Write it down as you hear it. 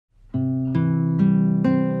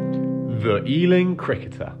The Ealing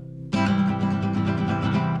Cricketer.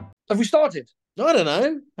 Have we started? I don't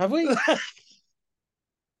know. Have we?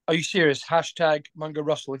 Are you serious? Hashtag Mungo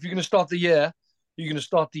Russell. If you're going to start the year, you're going to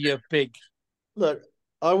start the year big. Look,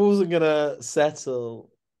 I wasn't gonna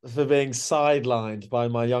settle for being sidelined by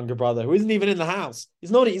my younger brother, who isn't even in the house.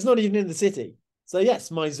 He's not. He's not even in the city. So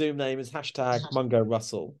yes, my Zoom name is hashtag Mungo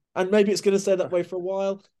Russell, and maybe it's going to stay that way for a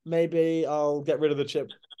while. Maybe I'll get rid of the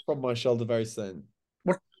chip from my shoulder very soon.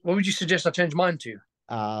 What would you suggest I change mine to?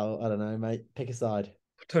 I don't know, mate. Pick a side.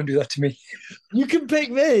 Don't do that to me. You can pick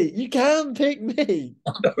me. You can pick me.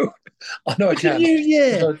 I know. I know I It's a can. new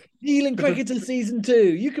year. Because Ealing because Cricketer Season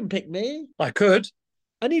 2. You can pick me. I could.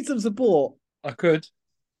 I need some support. I could.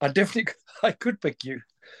 I definitely I could pick you.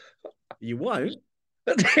 You won't.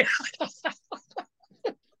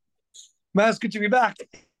 Man, it's good to be back.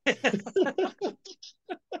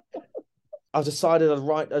 I've decided I'd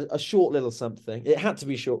write a short little something. It had to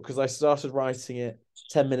be short because I started writing it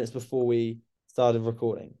 10 minutes before we started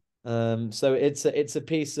recording. So it's a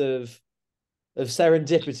piece of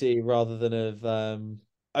serendipity rather than of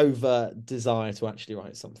over desire to actually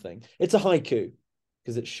write something. It's a haiku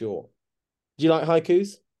because it's short. Do you like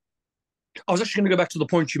haikus? I was actually going to go back to the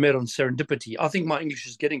point you made on serendipity. I think my English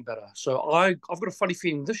is getting better. So I've got a funny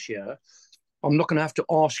feeling this year I'm not going to have to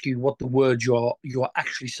ask you what the words you're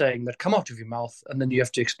actually saying that come out of your mouth, and then you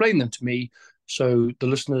have to explain them to me, so the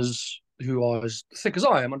listeners who are as thick as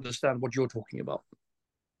I am understand what you're talking about.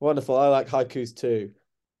 Wonderful. I like haikus too.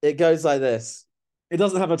 It goes like this. It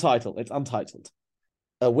doesn't have a title. It's untitled.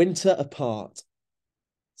 A winter apart,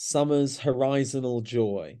 summer's horizontal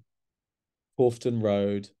joy, Corfton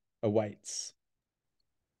Road awaits.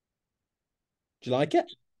 Do you like it?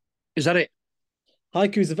 Is that it?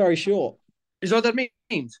 Haikus are very short. Is that what that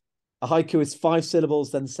means? A haiku is 5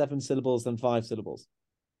 syllables, then 7 syllables, then 5 syllables.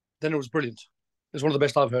 Then it was brilliant. It's one of the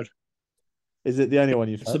best I've heard. Is it the only one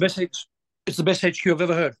you've It's heard? it's the best HQ I've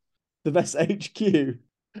ever heard. The best HQ.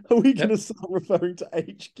 Are we going Yep. to start referring to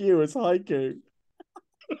HQ as haiku?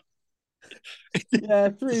 Yeah,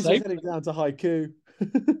 threes are Same. heading down to haiku.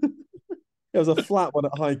 It was a flat one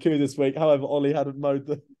at haiku this week. However, Ollie hadn't mowed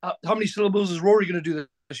the. How many syllables is Rory going to do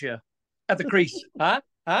this year? At the crease. Huh?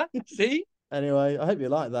 See? Anyway, I hope you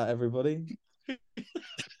like that, everybody.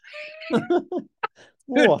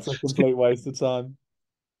 What a complete waste of time.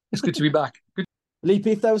 It's good to be back. Good. Leapy,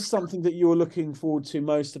 if there was something that you were looking forward to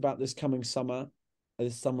most about this coming summer,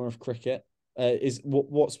 this summer of cricket, is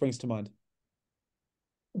what springs to mind?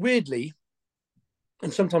 Weirdly,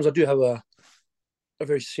 and sometimes I do have a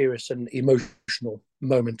very serious and emotional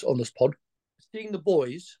moment on this pod. Seeing the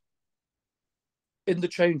boys in the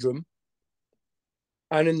change room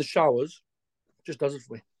and in the showers just does it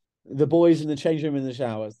for me. The boys in the change room, in the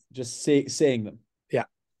showers, just seeing them. Yeah.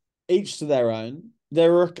 Each to their own.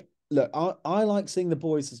 Look, I like seeing the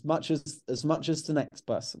boys as much as the next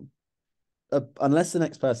person, unless the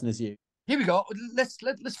next person is you. Here we go. Let's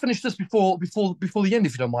finish this before the end,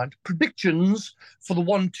 if you don't mind. Predictions for the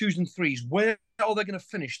 1, 2s, and 3s. Where are they going to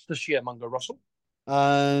finish this year, Mungo Russell?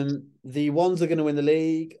 The ones are going to win the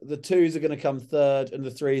league, the 2s are going to come third, and the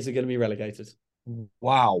 3s are going to be relegated.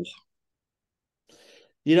 Wow.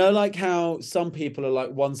 You know, like how some people are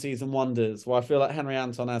like one season wonders. Well, I feel like Henry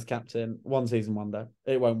Anton as captain, one season wonder.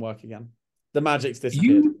 It won't work again. The magic's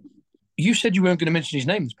disappeared. You said you weren't going to mention his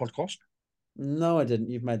name in this podcast. No, I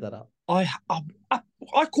didn't. You've made that up. I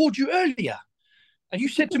called you earlier, and you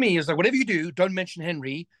said to me, "Is like whatever you do, don't mention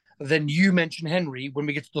Henry." Then you mention Henry when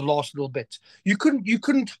we get to the last little bit. You couldn't.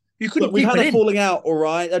 Look, we've had a falling out, all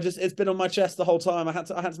right. It's been on my chest the whole time. I had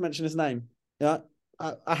to mention his name. Yeah,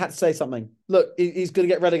 I had to say something. Look, he's going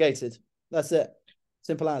to get relegated. That's it.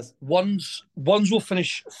 Simple as. Ones will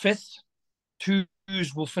finish 5th,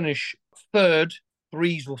 2s will finish 3rd,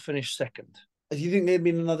 3s will finish 2nd. Do you think they'd be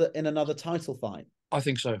in another title fight? I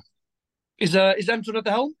think so. Is Anton at the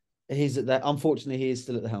helm? He's at that. Unfortunately, he is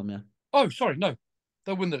still at the helm. Yeah. Oh, sorry, no,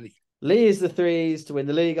 they'll win the league. Lee is the 3s to win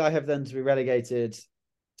the league. I have them to be relegated.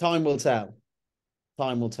 Time will tell.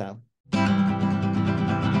 Time will tell.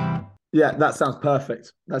 Yeah, that sounds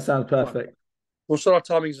perfect. That sounds perfect. We'll sort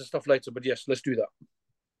our timings and stuff later, but yes, let's do that.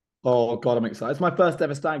 Oh God, I'm excited. It's my first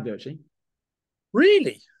ever stag do, actually.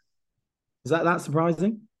 Really? Is that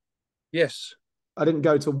surprising? Yes. I didn't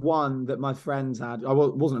go to one that my friends had. I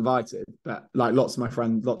wasn't invited, but like lots of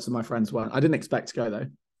my friends weren't. I didn't expect to go though.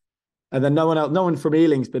 And then no one from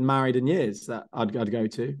Ealing's been married in years that I'd go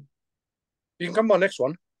to. You can come to my next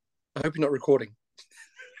one. I hope you're not recording.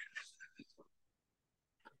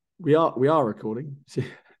 We are recording.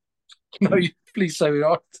 No, please say we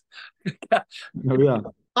aren't. No, we are.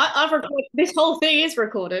 I've recorded. This whole thing is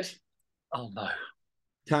recorded. Oh no.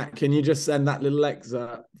 Kat, can you just send that little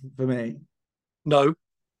excerpt for me? No.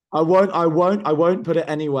 I won't put it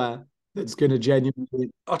anywhere that's going to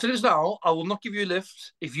genuinely. I'll tell you this now. I will not give you a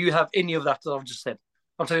lift if you have any of that I've just said.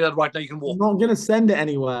 I'll tell you that right now. You can I'm walk. not going to send it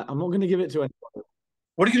anywhere. I'm not going to give it to anyone.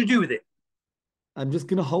 What are you going to do with it? I'm just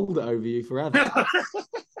going to hold it over you forever.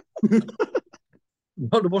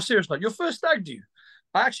 No, the more serious note. Your first stag do.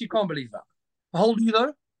 I actually can't believe that. How old are you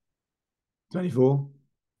though? 24.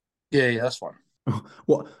 Yeah, that's fine.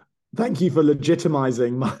 What? Thank you for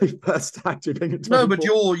legitimizing my first act of being at No, but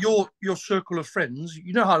 24. your circle of friends,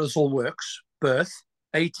 you know how this all works. Birth,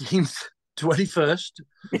 18th, 21st,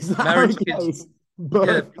 Is that how marriage, it kids. goes? Yeah,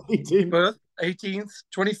 Birth 18. birth, 18th,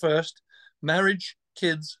 21st, marriage,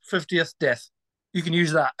 kids, 50th, death. You can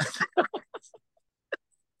use that.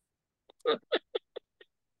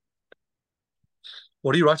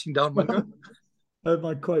 What are you writing down, Mango?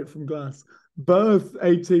 My quote from Glass. Birth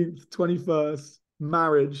 18th, 21st,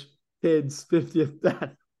 marriage, kids, 50th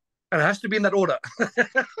death. And it has to be in that order.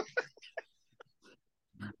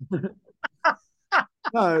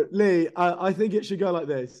 No, Lee, I think it should go like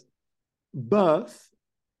this. Birth,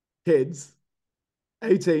 kids,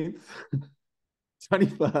 18th,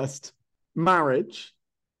 21st, marriage,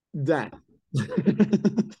 death.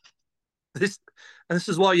 This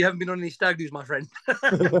is why you haven't been on any stag do's, my friend.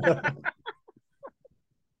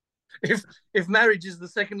 if marriage is the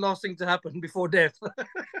second last thing to happen before death.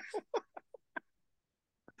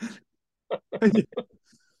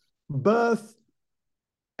 Birth,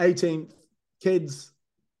 18th, kids,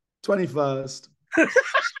 21st,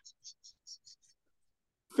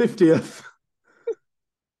 50th,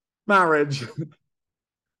 marriage,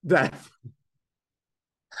 death.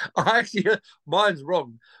 Mine's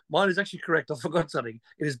wrong. Mine is actually correct. I forgot something.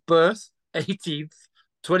 It is birth, 18th,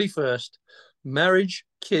 21st, marriage,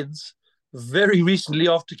 kids, very recently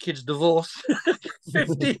after kids' divorce,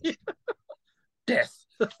 50, death.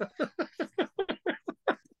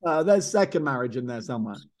 There's second marriage in there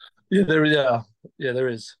somewhere. Yeah, there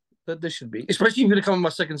is. There should be. Especially if you're going to come on my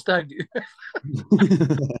second stag do.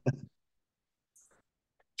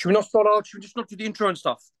 Should we not start out? Should we just not do the intro and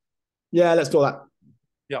stuff? Yeah, let's do that.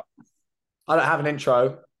 Yeah. I don't have an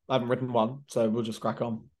intro. I haven't written one, so we'll just crack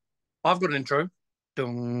on. I've got an intro.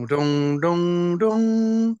 Dong, dong, dong,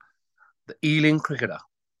 dong. The Ealing Cricketer.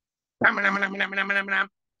 That's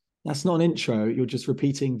not an intro. You're just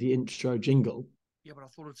repeating the intro jingle. Yeah, but I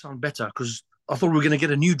thought it'd sound better because I thought we were going to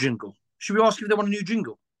get a new jingle. Should we ask if they want a new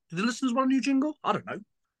jingle? Do the listeners want a new jingle? I don't know.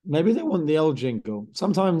 Maybe they want the old jingle.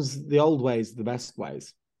 Sometimes the old ways are the best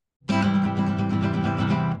ways.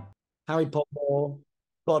 Harry Potter,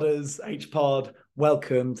 Podders, H-Pod,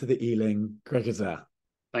 welcome to the Ealing Cricketer.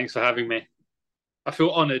 Thanks for having me. I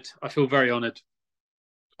feel honoured. I feel very honoured.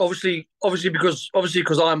 Obviously,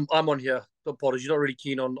 because I'm on here, the Podders. You're not really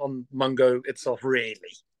keen on Mungo itself, really.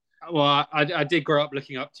 Well, I did grow up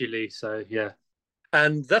looking up to you, Lee. So yeah.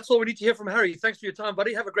 And that's all we need to hear from Harry. Thanks for your time,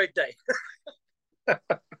 buddy. Have a great day.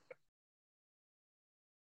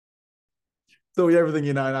 So everything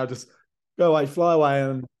you know now, just go away, fly away,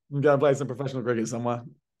 and go and play some professional cricket somewhere.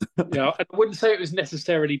 Yeah, I wouldn't say it was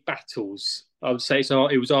necessarily battles. I would say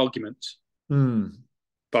it was arguments.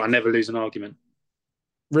 But I never lose an argument.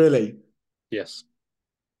 Really? Yes.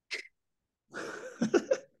 I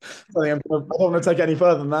don't want to take it any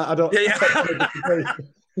further than that. I don't. Yeah.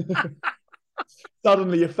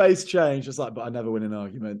 Suddenly your face changed. It's like, but I never win an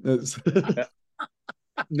argument.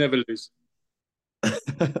 Never lose.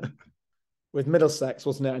 With Middlesex,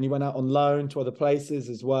 wasn't it? And you went out on loan to other places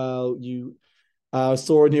as well. You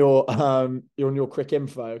saw in your Crick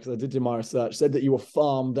info, because I did do my research, said that you were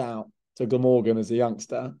farmed out to Glamorgan as a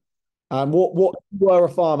youngster. What were a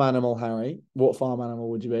farm animal, Harry? What farm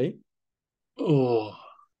animal would you be? Oh,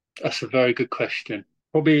 that's a very good question.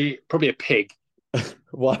 Probably a pig.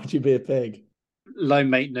 Why would you be a pig? Low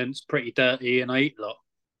maintenance, pretty dirty, and I eat a lot.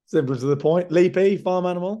 Simple to the point. Leapy, farm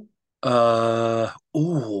animal? A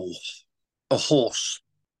horse.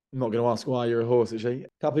 I'm not going to ask why you're a horse, actually. A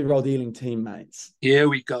couple of your old Ealing teammates. Here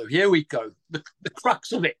we go. The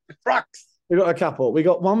crux of it. The crux. We got a couple. We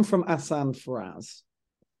got one from Asan Faraz.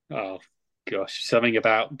 Oh, gosh. Something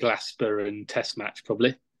about Glasper and Test match,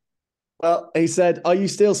 probably. Well, he said, are you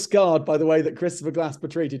still scarred by the way that Christopher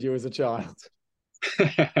Glasper treated you as a child?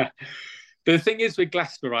 The thing is with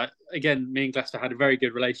Glasper, right? Again, me and Glasper had a very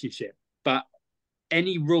good relationship. But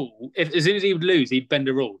any rule, as soon as he would lose, he'd bend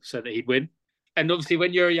a rule so that he'd win. And obviously,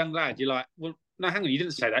 when you're a young lad, you're like, well, no, hang on, you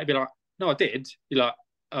didn't say that. He'd be like, no, I did. You're like,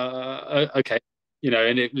 okay.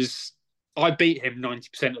 And it was, I beat him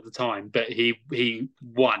 90% of the time, but he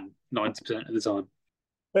won 90% of the time.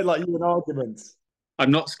 Bit like you in arguments. I'm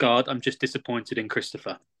not scarred. I'm just disappointed in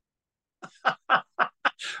Christopher.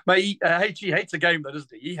 Mate, he hates the game, though,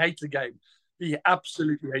 doesn't he? He hates the game. He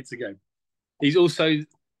absolutely hates the game. He's also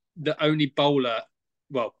the only bowler,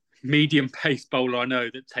 well, medium-paced bowler I know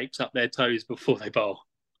that tapes up their toes before they bowl.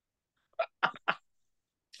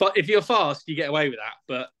 But if you're fast, you get away with that,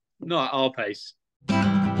 but not at our pace.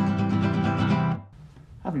 I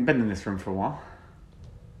haven't been in this room for a while.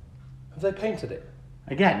 Have they painted it?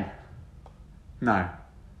 Again? No.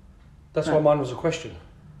 That's why mine was a question.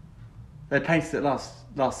 They painted it last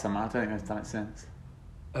summer. I don't think they've done it since.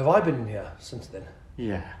 Have I been in here since then?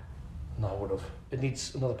 Yeah. No, I would have. It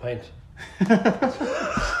needs another paint.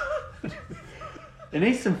 It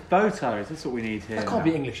needs some photos. That's what we need here. That can't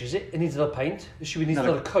be English, is it? It needs another paint. Should we need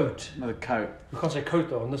another coat? Another coat. We can't say coat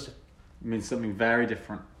though on this. It means something very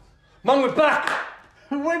different. Mum, we're back!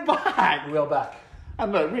 We're back! We are back.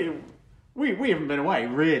 And look, we haven't been away,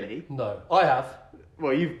 really. No, I have.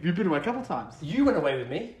 Well, you've been away a couple of times. You went away with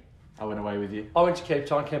me. I went away with you. I went to Cape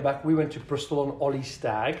Town, came back. We went to Bristol on Ollie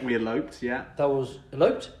Stag. We eloped, yeah. That was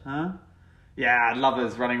eloped? Huh? Yeah,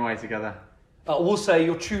 lovers running away together. I will say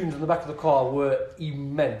your tunes in the back of the car were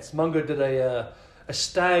immense. Mungo did a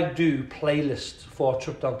stag do playlist for our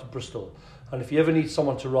trip down to Bristol. And if you ever need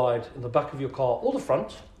someone to ride in the back of your car or the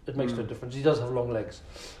front, it makes no difference. He does have long legs.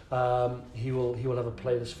 He will have a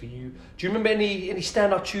playlist for you. Do you remember any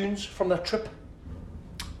standout tunes from that trip?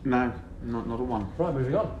 No, not a one. Right,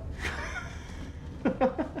 moving on.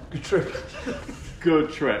 Good trip.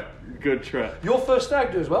 Good trip. Your first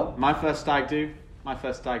stag do as well? My first stag do.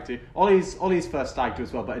 Ollie's first stag do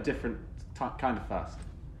as well, but a different kind of first.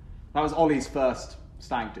 That was Ollie's first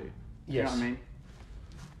stag do. Yes. You know what I mean?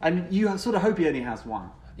 And you sort of hope he only has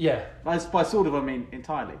one. Yeah. By sort of, I mean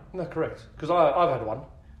entirely. No, correct. Because I've had one.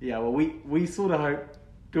 Yeah, well, we sort of hope...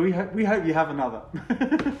 We hope you have another.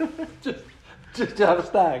 just to have a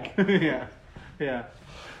stag. Yeah.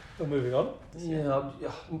 Well, moving on. Yeah,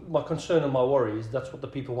 my concern and my worry is that's what the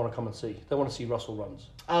people want to come and see. They want to see Russell runs.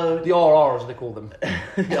 The RRs, they call them.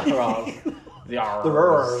 The RRs. The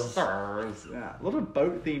RRs. The RRs. Yeah, a lot of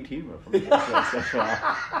boat-themed humour from the so far.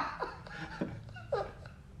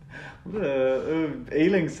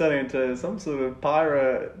 Ealing's turning into some sort of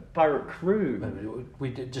pirate crew. Maybe we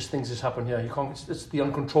did just things just happen here. You can't. It's the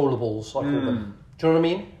uncontrollables. I call them. Do you know what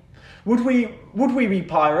I mean? Would we be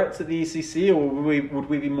pirates at the ECC, or would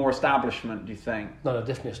we be more establishment? Do you think? No,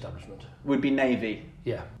 definitely establishment. Would be Navy.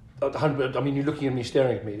 Yeah, 100. I mean, you're looking at me,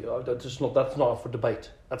 staring at me. That's not up for debate.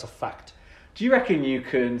 That's a fact. Do you reckon you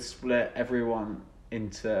can split everyone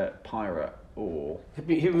into pirate or?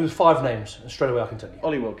 He was 5 names, and straight away I can tell you.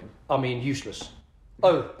 Ollie Wilkin. I mean, useless.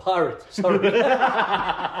 Oh, pirate. Sorry.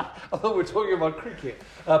 I thought we were talking about cricket.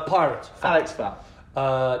 Pirate. Alex Fell.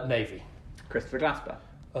 Navy. Christopher Glasper.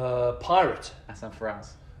 Pirate. Hassan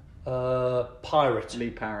Faraz. Pirate.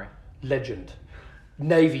 Lee Parry. Legend.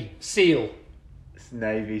 Navy. SEAL. It's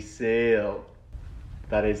Navy SEAL.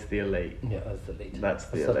 That is the elite. Yeah, that's the elite. That's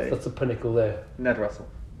the elite. That's the pinnacle there. Ned Russell.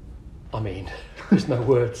 I mean, there's no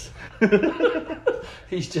words.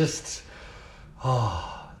 He's just...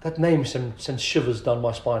 that name sends shivers down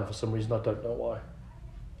my spine for some reason. I don't know why.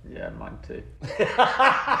 Yeah, mine too.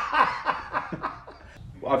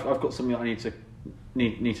 I've got something I need to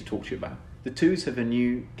talk to you about. The Twos have a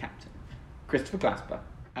new captain, Christopher Glasper,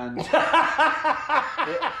 and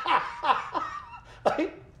I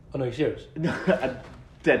know you're serious.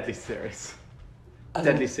 Deadly serious.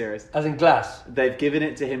 Deadly serious. As in glass. They've given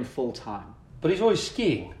it to him full time. But he's always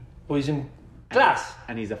skiing, or he's in glass.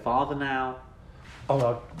 And he's a father now. Oh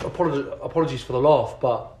no! Apologies for the laugh,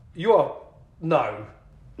 but you are no.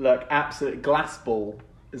 Look, absolute glass ball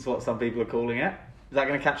is what some people are calling it. Is that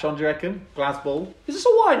going to catch on, do you reckon? Glass ball? Is this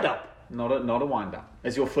a wind-up? Not a wind-up,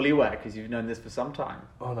 as you're fully aware, because you've known this for some time.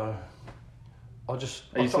 Oh no. I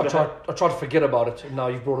tried to forget about it, and now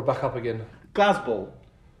you've brought it back up again. Glass ball.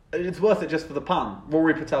 It's worth it just for the pun.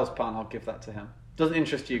 Rory Patel's pun, I'll give that to him. Doesn't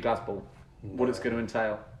interest you, glass ball? No. What it's going to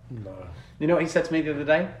entail? No. You know what he said to me the other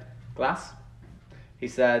day? Glass? He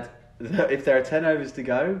said, if there are 10 overs to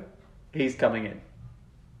go, he's coming in.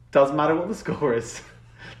 Doesn't matter what the score is.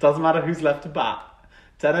 Doesn't matter who's left to bat.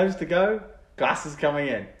 10 overs to go, Glass is coming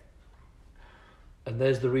in. And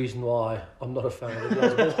there's the reason why I'm not a fan of the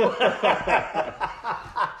glass ball.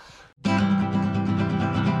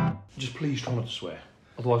 Just please try not to swear.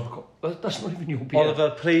 Otherwise, that's not even your beer.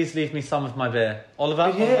 Oliver, please leave me some of my beer.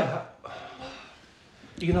 Oliver? Yeah.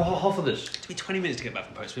 You know, half of this. It took me 20 minutes to get back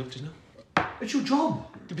from Postfield, doesn't it? It's your job.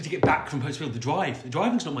 To get back from Postfield, the drive. The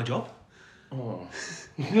driving's not my job. Oh.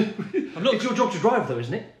 It's your job to drive, though,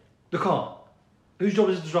 isn't it? The car. Whose job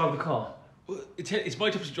is it to drive the car? Well, it's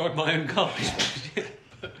my job to drive my own car.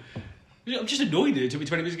 I'm just annoyed that it took me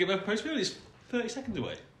 20 minutes to get back from Postfield. It's 30 seconds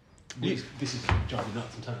away. This is driving me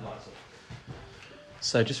nuts. I'm turning the lights off.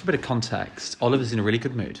 So, just for a bit of context, Oliver's in a really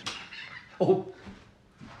good mood. Oh,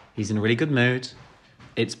 He's in a really good mood.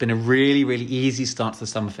 It's been a really, really easy start to the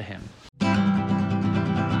summer for him.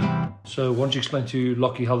 so why don't you explain to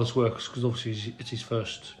Lockie how this works? Because obviously it's his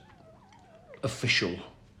first official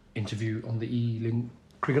interview on the Ealing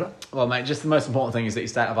Cricketer. Well, mate, just the most important thing is that you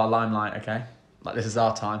stay out of our limelight, okay? Like, this is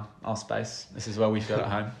our time, our space. This is where we feel at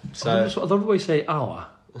home. I don't always say our.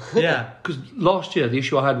 Yeah. Because last year, the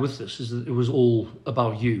issue I had with this is that it was all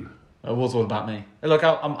about you. It was all about me. Look,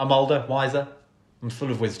 I'm older, wiser. I'm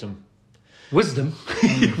full of wisdom. Wisdom?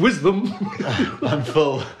 Wisdom? I'm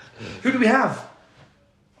full. Who do we have?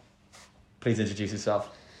 Please introduce yourself.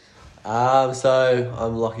 So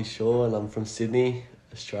I'm Lockie Shaw and I'm from Sydney,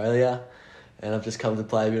 Australia, and I've just come to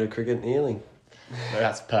play a bit of cricket in Ealing.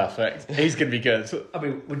 That's perfect. He's going to be good. I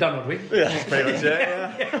mean, we're done, aren't we? Yeah, that's pretty much it,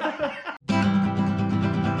 yeah.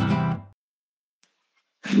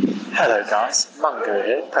 Hello guys, Mungo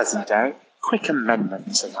here, present day. Quick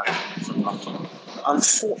amendment to that from Lockie.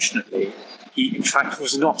 Unfortunately, he in fact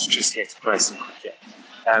was not just here to play some cricket.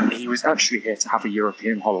 He was actually here to have a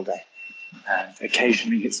European holiday and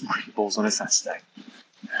occasionally hit some cricket balls on a Saturday.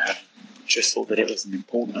 Just thought that it was an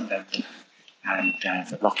important amendment and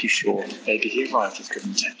that Lockie Shaw, maybe he arrived with good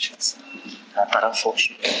intentions. But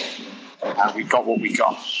unfortunately, we got what we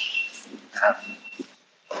got.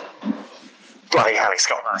 Bloody hell, he's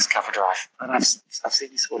got a nice cover drive. And I've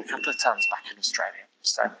seen you scored a couple of times back in Australia.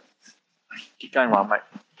 So, keep going well, mate.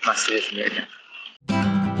 Nice to hear from you again.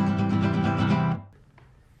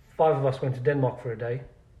 5 of us went to Denmark for a day.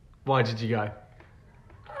 Why did you go?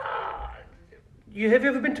 Have you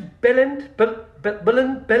ever been to Bellend?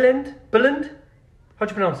 Bellend? How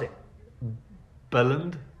do you pronounce it?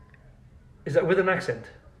 Belland? Is that with an accent?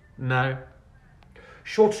 No.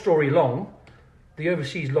 Short story long, the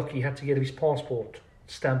overseas Lockie had to get his passport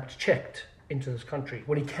stamped, checked into this country.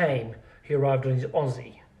 When he came, he arrived on his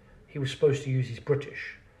Aussie. He was supposed to use his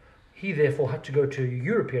British. He therefore had to go to a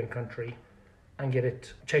European country and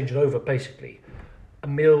change it over, basically. A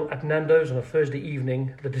meal at Nando's on a Thursday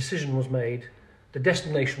evening, the decision was made, the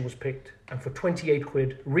destination was picked, and for 28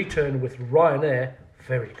 quid, return with Ryanair,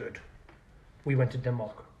 very good. We went to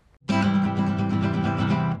Denmark.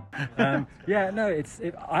 I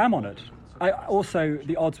am honoured. Also,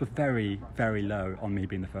 the odds were very, very low on me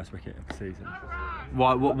being the first wicket of the season.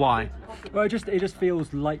 Why? Well, it just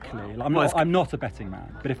feels likely. I'm not a betting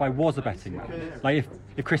man, but if I was a betting man, like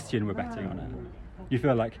if Christian were betting on it, you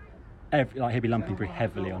feel like he'd be lumping pretty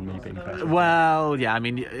heavily on me being the first. Well, yeah, I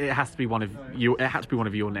mean, it has to be one of you. It had to be one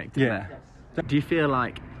of your nick, didn't Yeah. it? Do you feel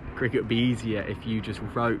like cricket would be easier if you just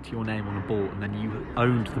wrote your name on a ball and then you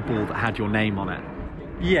owned the ball that had your name on it?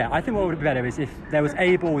 Yeah, I think what would be better is if there was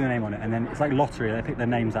a ball with your name on it, and then it's like lottery, they pick their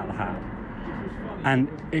names out of the hat. And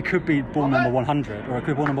it could be ball number 100, or it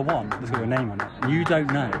could be ball number 1 that's got your name on it. And you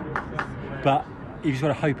don't know. But you just got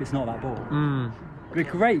to hope it's not that ball. It'd be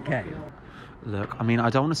a great game. Look, I mean,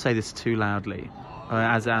 I don't want to say this too loudly,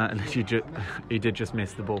 as he did just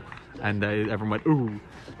miss the ball, and everyone went, ooh.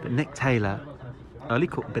 But Nick Taylor, early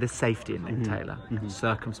caught a bit of safety in Nick Taylor.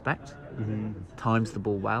 Circumspect, times the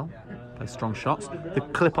ball well, plays strong shots. The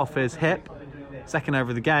clip off his hip, second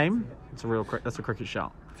over of the game, that's a cricket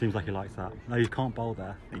shot. Seems like he likes that. No, you can't bowl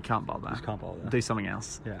there. You can't bowl there. Just can't bowl there. Do something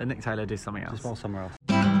else. Yeah. Let Nick Taylor do something else. Just bowl somewhere else.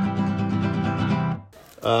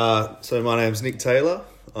 So my name's Nick Taylor.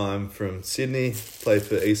 I'm from Sydney, play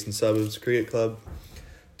for Eastern Suburbs Cricket Club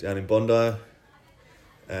down in Bondi.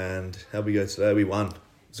 And how'd we go today? We won. It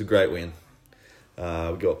was a great win. We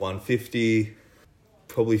got 150,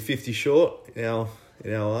 probably 50 short in our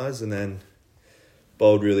eyes, and then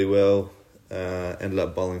bowled really well. Ended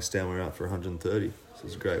up bowling us down. We were out for 130. So it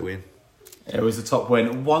was a great win. It was a top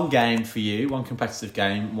win. One game for you, one competitive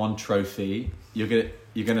game, one trophy. You're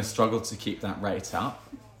gonna struggle to keep that rate up.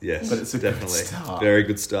 Yes, but it's definitely good start. Very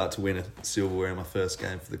good start to win a silverware in my first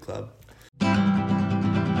game for the club.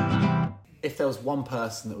 If there was one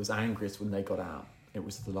person that was angriest when they got out, it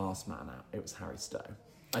was the last man out. It was Harry Stowe.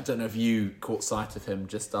 I don't know if you caught sight of him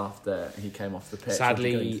just after he came off the pitch.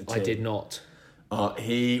 Sadly, I did not.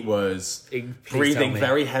 He was breathing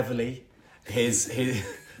very heavily. His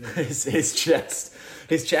chest,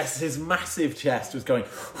 his massive chest was going.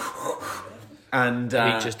 And he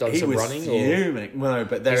just done some running, fuming. No,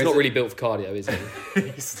 but he's not really built for cardio, is he?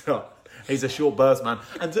 He's not. He's a short burst man,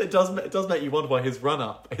 and it does make you wonder why his run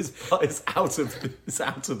up is out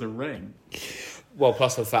of the ring. Well,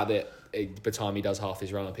 plus the fact that by the time he does half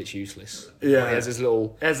his run up, it's useless. Yeah, he has his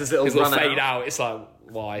little run fade out. It's like,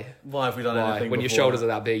 Why? Why have we done anything When your before? shoulders are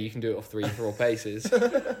that big, you can do it off 3 4 paces.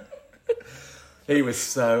 He was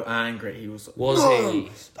so angry. He was. He?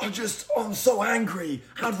 I'm so angry.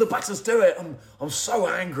 How did the batters do it? I'm so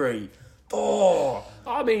angry. Oh.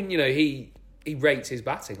 I mean, he rates his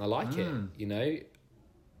batting. I like it.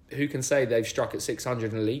 Who can say they've struck at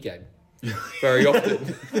 600 in a league game? Very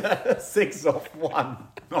often. 6 off 1.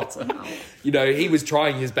 Not enough. He was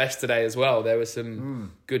trying his best today as well. There were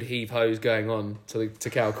some good heave-hos going on to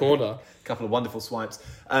Cow Corner. A couple of wonderful swipes.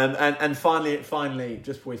 And finally,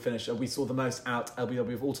 just before we finish, we saw the most out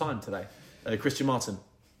LBW of all time today. Christian Martin.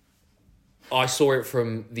 I saw it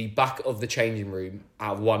from the back of the changing room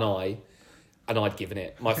out of one eye, and I'd given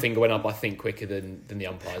it. My finger went up, I think, quicker than the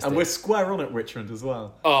umpires And did. we're square on at Richmond as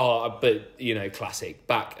well. Oh, but, classic.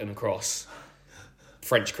 Back and across.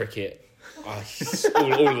 French cricket.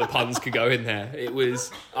 All of the puns could go in there. It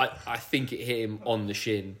was... I think it hit him on the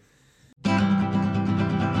shin.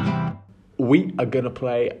 We are going to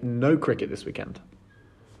play no cricket this weekend.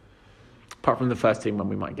 Apart from the first team when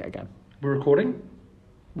we might get a game. We're recording?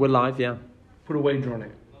 We're live, yeah. Put a wager on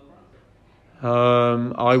it.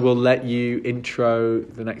 I will let you intro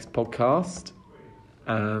the next podcast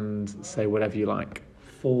and say whatever you like.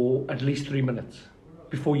 For at least 3 minutes.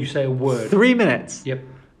 Before you say a word. 3 minutes? Yep.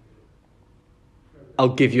 I'll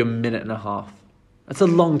give you a minute and a half. That's a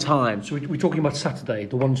long time. So we're talking about Saturday,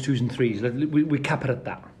 the 1s, 2s and 3s. We cap it at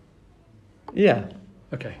that. Yeah.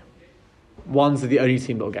 Okay. Ones are the only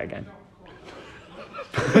team that will get a game.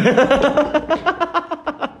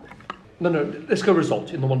 No, let's go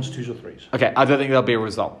result in the 1s, 2s or 3s. Okay, I don't think there'll be a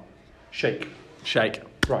result. Shake.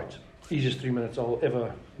 Right. Easiest 3 minutes I'll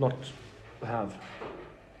ever not have.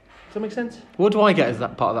 Does that make sense? What do I get as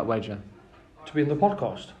that part of that wager? To be in the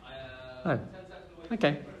podcast. Oh,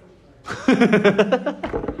 okay.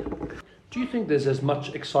 Do you think there's as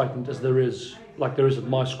much excitement as there is at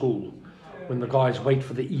my school when the guys wait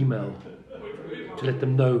for the email to let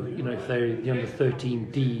them know, if they're the under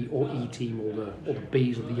 13 D or E team or the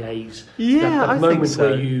Bs or the A's? Yeah, that I moment think so.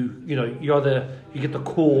 where you either get the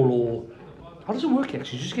call or how does it work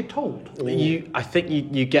actually? You just get told. Or... I think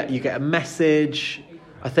you get a message.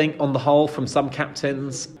 I think on the whole from some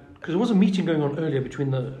captains. Because there was a meeting going on earlier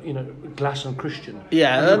between the Glass and Christian.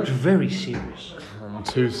 Yeah, it was very serious.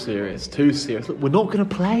 Too serious. Look, we're not going to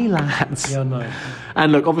play, lads. Yeah, no.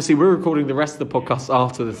 And look, obviously, we're recording the rest of the podcast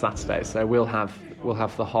after the Saturday, so we'll have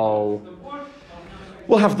the whole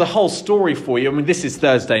story for you. I mean, this is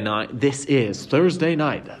Thursday night. At the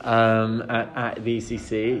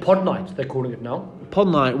ECC. Pod night, they're calling it now. Pod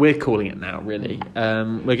night, we're calling it now. Really,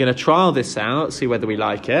 we're going to trial this out, see whether we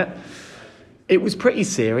like it. It was pretty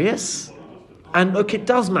serious. And look, it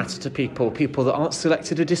does matter to people. People that aren't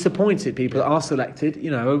selected are disappointed. People that are selected,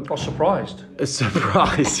 are surprised. Are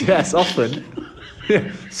surprised, yes, often.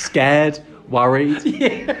 Scared, worried,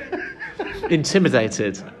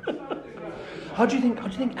 intimidated. How do you think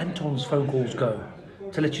Anton's phone calls go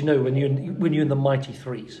to let you know when you're in the mighty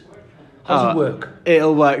threes? How does it work?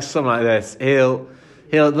 It'll work something like this. He'll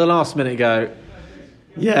at the last minute go,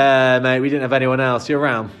 "Yeah, mate, we didn't have anyone else. You're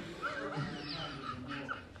around."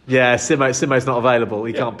 Yeah, Simo's not available.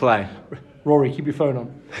 He can't play. Rory, keep your phone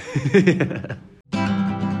on.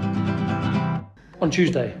 On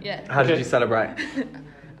Tuesday. Yeah. How did you celebrate?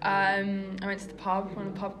 I went to the pub on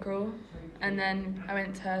a pub crawl, and then I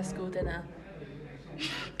went to school dinner.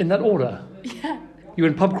 In that order? Yeah. You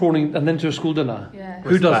went pub crawling and then to a school dinner? Yeah.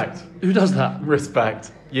 Who does that?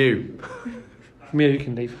 Respect. You. Mia, you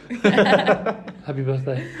can leave. Happy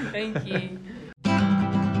birthday. Thank you.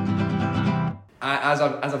 As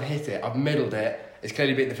I've hit it, I've middled it, it's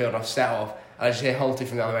clearly beaten the field, I've set off, and I just hear Holty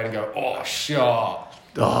from the other end and go, "Oh, shot."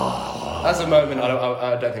 Oh. That's a moment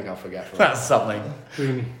I don't think I'll forget. That's something.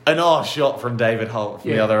 An shot from David Holt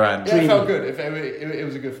from the other end. Yeah, it felt good. It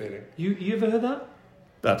was a good feeling. You ever heard that?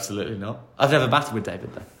 Absolutely not. I've never batted with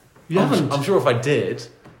David though. You haven't? I'm sure if I did,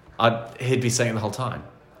 he'd be saying it the whole time.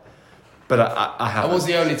 But I haven't. That was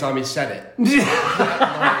the only time he said it.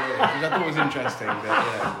 I thought it was interesting. But,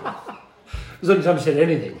 yeah. It was the only time he said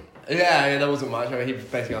anything. Yeah, that wasn't much. I mean, he was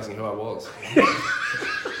basically asking who I was.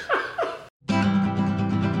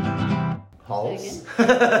 Holes.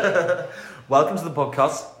 Welcome to the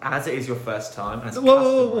podcast. As it is your first time, as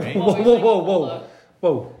Whoa.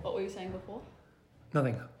 What were you saying before?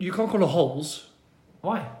 Nothing. You can't call her holes.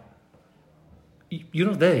 Why? You're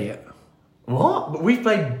not there yet. What? But we've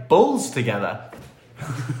played balls together.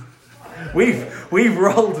 We've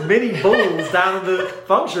rolled mini balls down in the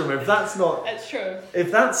function room. That's true.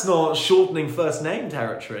 If that's not shortening first name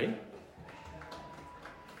territory.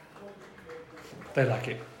 They like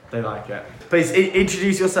it. They like it. Please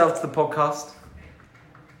introduce yourself to the podcast.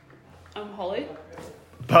 I'm Holly.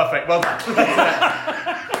 Perfect. Well done.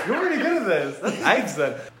 You're really good at this. That's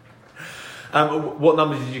excellent. What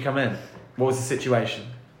number did you come in? What was the situation?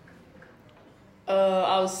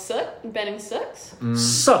 I was batting 6.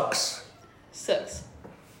 Sucks. 6.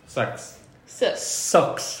 Six. 6.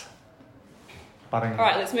 Sucks. Batting. All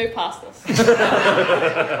right, let's move past this.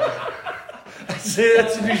 That's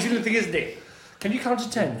the New Zealand thing, isn't it? Can you count to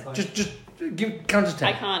 10? Just count to 10.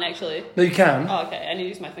 I can't actually. No, you can. Oh, okay. I need to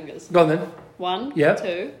use my fingers. Go on then. 1, Yeah.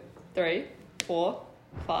 2, 3, 4,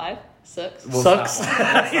 5, 6. What's Sucks.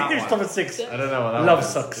 that one? You stop at 6. I don't know what that Love was.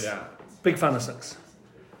 sucks. Yeah. Big fan of sucks.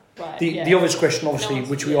 Right, The obvious question, obviously,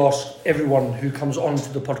 which we ask everyone who comes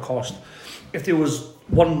onto the podcast, if there was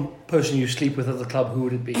one person you sleep with at the club, who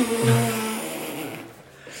would it be?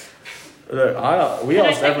 Look, we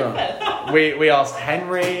asked everyone. We asked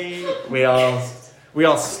Henry. We asked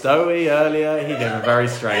Stowey earlier. He gave a very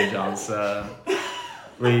strange answer.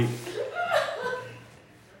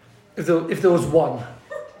 If there was one.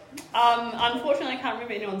 Unfortunately, I can't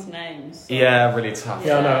remember anyone's names. So. Yeah, really tough.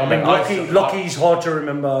 Yeah, I know. I mean, Lockie's hard to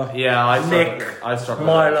remember. Yeah, Nick, I struggled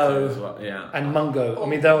Milo, with as well. Yeah, and Mungo. I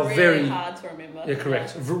mean, they were really very hard to remember. Yeah,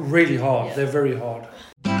 correct. Really hard. Yeah. They're very hard.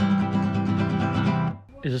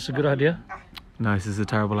 Is this a good idea? No, this is a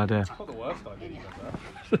terrible idea. It's not the worst idea.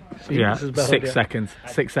 Yeah, This is a bad 6 idea. seconds.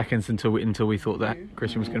 6 seconds until we thought that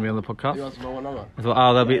Christian was going to be on the podcast. I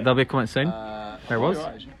thought, they'll be coming soon. There it was.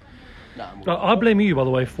 I blame you, by the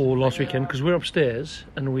way, for last weekend because we're upstairs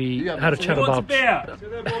and we had a chat about.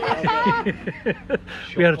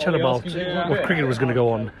 We had a chat about what cricket was going to go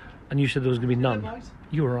on, and you said there was going to be none.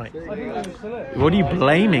 You were right. What are you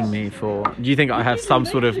blaming me for? Do you think I have some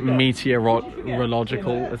sort of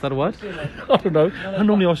meteorological? Is that a word? I don't know. I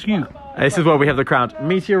normally ask you. This is where we have the crowd.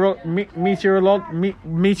 Meteorological.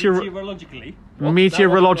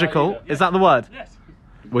 Is that the word? Yes.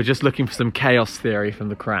 We're just looking for some chaos theory from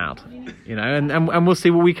the crowd, you know, and we'll see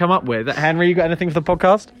what we come up with. Henry, you got anything for the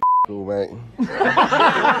podcast? Cool, mate. An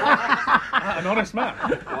honest man.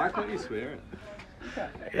 Why can't you swear it?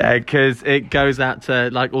 Yeah, because it goes out to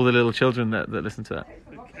like all the little children that listen to it.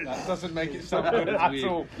 That doesn't make it sound good at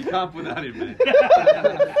all. You can't put that in, mate.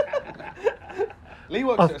 Lee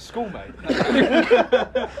works at a school, mate.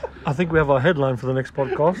 I think we have our headline for the next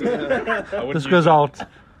podcast. This goes out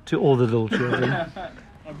to all the little children.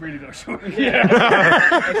 I'm really not sure. Especially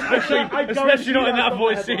not in that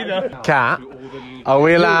voice either. Kat, are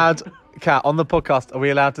we allowed? Kat, on the podcast, are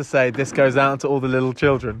we allowed to say this goes out to all the little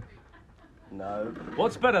children? No.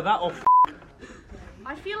 What's better, that or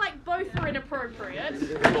I feel like both are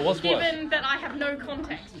inappropriate, But what's given that I have no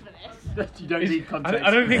context for this. You don't need context.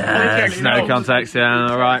 I don't think Yes, context. no context. Yeah,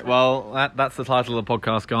 all right. Well, that's the title of the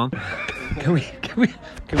podcast gone. Can we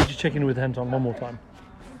just check in with Anton one more time?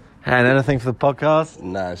 And anything for the podcast?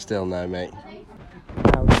 No, still no, mate.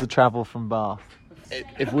 How's the travel from Bath?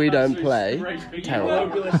 If we don't play,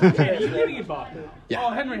 terrible. Yeah.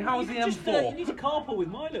 Oh, Henry, how's the M4? You need to carpool with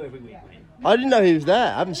Milo every week, mate. I didn't know he was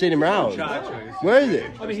there. I haven't seen him round. Where is he?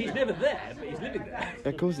 I mean, he's never there, but he's living there.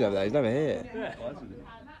 Of course he's never there. He's never here.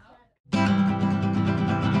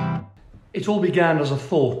 It all began as a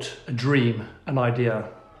thought, a dream, an idea.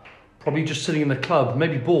 Probably just sitting in the club,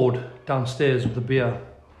 maybe bored, downstairs with a beer.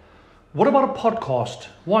 What about a podcast?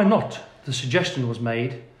 Why not? The suggestion was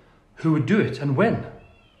made. Who would do it and when?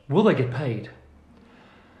 Will they get paid?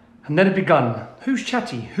 And then it begun. Who's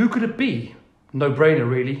chatty? Who could it be? No-brainer,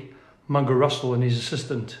 really. Mungo Russell and his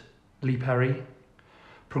assistant, Lee Parry.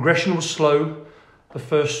 Progression was slow. The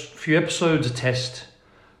first few episodes a test.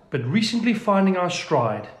 But recently finding our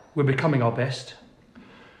stride, we're becoming our best.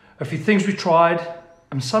 A few things we tried,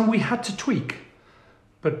 and some we had to tweak.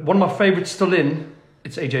 But one of my favourites still in,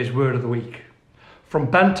 it's AJ's Word of the Week. From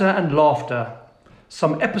banter and laughter,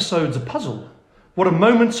 some episodes a puzzle. What a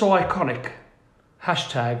moment so iconic.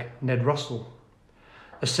 Hashtag Ned Russell.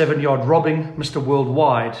 A 7-yard robbing Mr.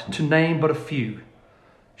 Worldwide, to name but a few.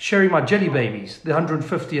 Sharing my jelly babies, the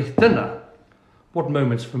 150th dinner. What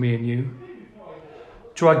moments for me and you.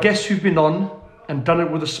 To our guests who've been on and done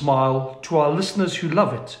it with a smile. To our listeners who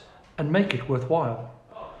love it and make it worthwhile.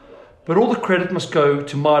 But all the credit must go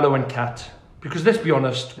to Milo and Kat. Because let's be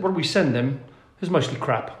honest, what we send them is mostly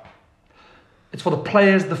crap. It's for the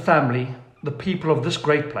players, the family, the people of this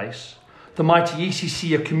great place, the mighty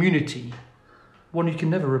ECC, a community, one you can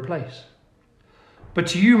never replace. But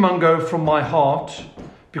to you, Mungo, from my heart,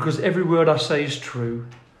 because every word I say is true,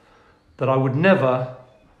 that I would never,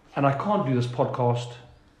 and I can't do this podcast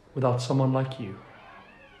without someone like you.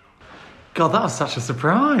 God, that was such a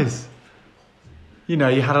surprise. You know,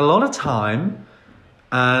 you had a lot of time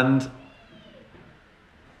and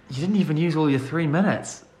you didn't even use all your 3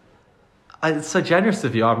 minutes. It's so generous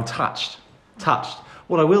of you. I'm touched.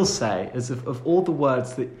 What I will say is of all the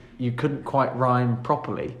words that you couldn't quite rhyme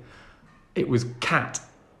properly, it was cat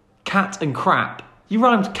and crap. You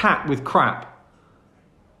rhymed cat with crap.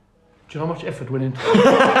 Do you know how much effort went into it?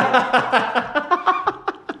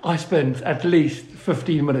 I spent at least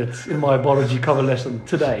 15 minutes in my biology cover lesson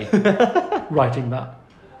today writing that.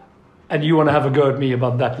 And you want to have a go at me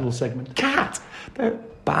about that little segment? Cat?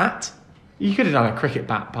 Bat? You could have done a cricket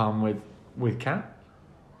bat pun with cat.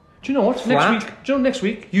 Do you know what? Next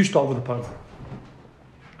week, you start with a pun.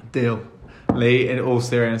 Deal. Lee, in all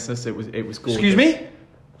seriousness, it was gorgeous. Excuse me?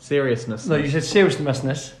 Seriousness. No, you said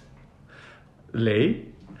seriousness. Lee,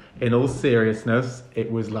 in all seriousness,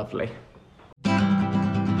 it was lovely.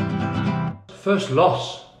 First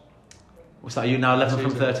loss. What's that? Are you now 11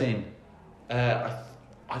 from 13?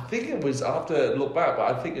 I think it was after look back,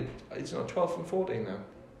 but I think it's not 12 from 14 now.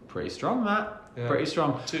 Pretty strong, that. Yeah. Pretty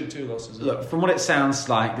strong. Two losses. Look, from what it sounds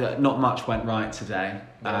like, not much went right today.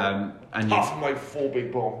 No. And apart from like 4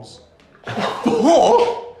 big bombs.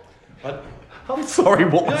 4? I'm sorry,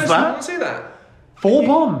 what was that? Did you see that? 4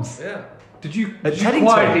 bombs? Yeah. Did you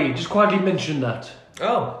quietly mention that?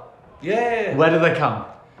 Oh, yeah. Where did they come?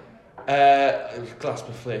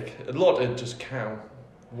 Glasper flick. A lot of just cow.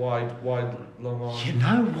 Wide, long arm. You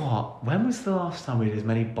know what? When was the last time we had as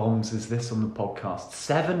many bombs as this on the podcast?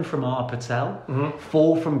 7 from R. Patel,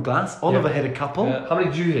 4 from Glass. Oliver hit a couple. Yeah. How many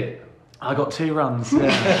did you hit? I got 2 runs. Yeah.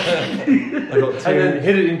 I got 2. And then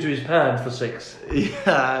hit it into his pan for 6. Yeah,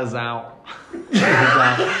 I was out.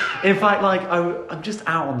 In fact, like I'm just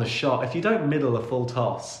out on the shot. If you don't middle a full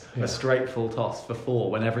toss, a straight full toss for 4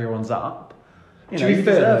 when everyone's up, you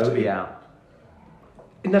deserve to be out.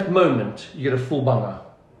 In that moment, you get a full banger.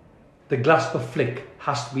 The Glasper flick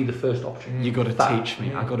has to be the first option. You got to teach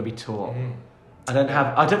me. I got to be taught. I don't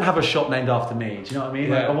have a shot named after me. Do you know what I mean?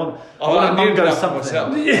 Yeah. Like, I want I to go something.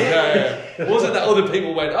 something. Yeah. It wasn't that other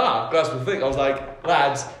people went, Glasper flick. I was like,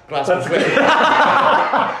 lads, Glasper flick.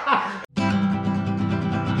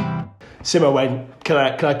 Simo went, can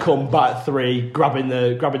I come bat 3, grabbing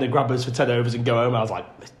the grabbers for 10 overs and go home? I was like,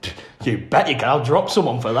 you bet you can. I'll drop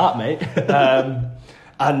someone for that, mate.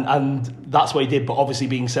 And that's what he did. But obviously,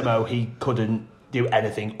 being Simo, he couldn't do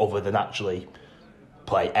anything other than actually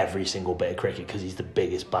play every single bit of cricket because he's the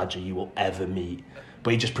biggest badger you will ever meet.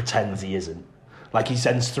 But he just pretends he isn't. Like, he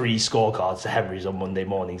sends 3 scorecards to Henry's on Monday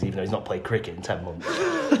mornings, even though he's not played cricket in 10 months.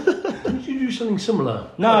 Did you do something similar?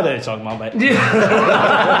 No, I don't talk about, mate. Can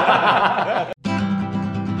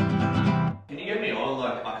you get me on?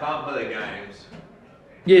 Like, I can't play the games.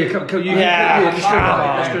 Just do it now. Come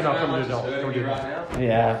do it Right now?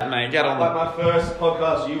 Yeah, mate, get on. Like my first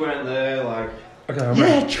podcast, you went there, like. Okay, I'm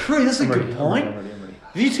Yeah, ready. true. That's a I'm good ready. point. I'm ready.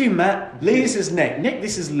 Have you two met? Lee, this is Nick. Nick,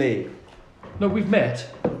 this is Lee. No, we've met.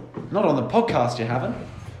 Not on the podcast, you haven't.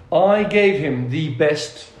 I gave him the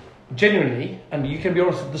best, genuinely, and you can be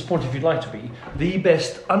honest at this point if you'd like to be, the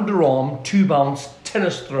best underarm, 2-bounce,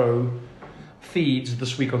 tennis throw feeds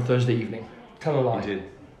this week on Thursday evening. Tell a lie. You did.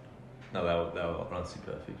 No, they were honestly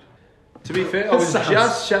perfect. To be fair, I was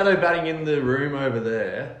just shadow batting in the room over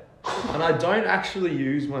there, and I don't actually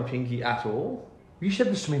use my pinky at all. You said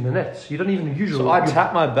this to me in the nets. You don't even use So I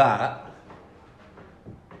tap my bat.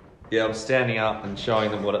 Yeah, I'm standing up and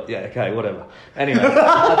showing them what. Yeah, okay, whatever. Anyway,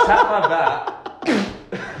 I tap my bat.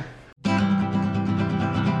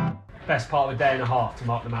 Best part of a day and a half to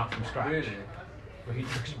mark them out from scratch. Really?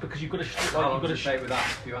 Because you've got to. How long did it take with that? A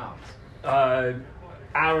few hours?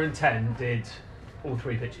 Hour and 10 did all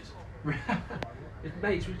 3 pitches.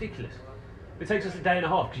 Mate, it's ridiculous. It takes us a day and a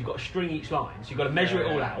half because you've got to string each line. So you've got to measure it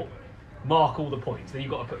all out, mark all the points, then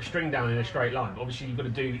you've got to put a string down in a straight line. But obviously, you've got to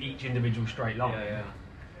do each individual straight line.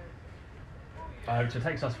 So it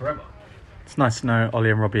takes us forever. It's nice to know Ollie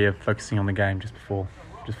and Robbie are focusing on the game just before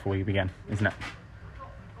you begin, isn't it?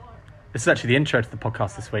 This is actually the intro to the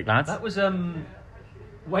podcast this week, lads. That was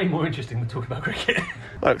way more interesting than talking about cricket.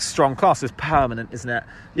 Look, strong class is permanent, isn't it?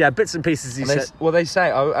 Yeah, bits and pieces you said. Well, they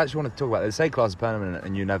say, I actually want to talk about it. They say class is permanent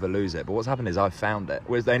and you never lose it. But what's happened is I've found it.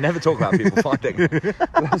 Whereas they never talk about people finding it.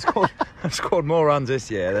 I've scored more runs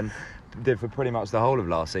this year than did for pretty much the whole of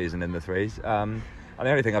last season in the threes. And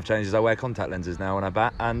the only thing I've changed is I wear contact lenses now when I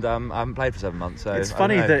bat, and I haven't played for 7 months. So It's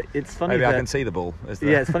funny that maybe I can see the ball.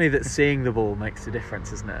 Yeah, it's funny that seeing the ball makes a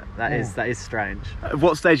difference, isn't it? That is strange. At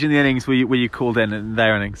what stage in the innings were you called in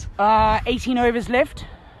their innings? 18 overs left.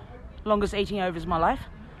 Longest 18 overs of my life.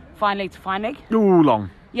 Fine leg to fine leg. Ooh, long.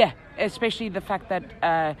 Yeah, especially the fact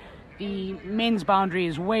that the men's boundary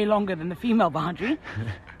is way longer than the female boundary,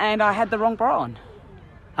 and I had the wrong bra on.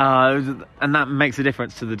 And that makes a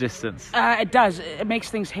difference to the distance. It does. It makes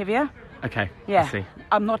things heavier. Okay. Yeah, I see.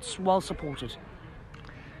 I'm not well supported.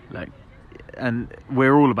 Look, and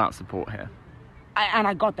we're all about support here. And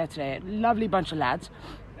I got that today. Lovely bunch of lads.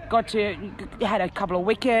 Had a couple of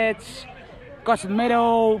wickets, got to the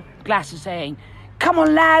middle, Glass is saying, come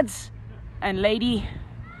on lads, and lady.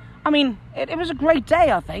 I mean, it was a great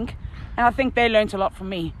day, I think. And I think they learnt a lot from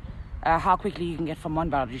me, how quickly you can get from one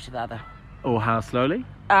boundary to the other. Or how slowly?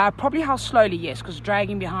 Probably how slowly, yes, because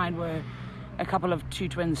dragging behind were a couple of two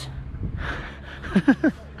twins.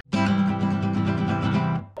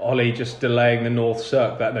 Ollie just delaying the North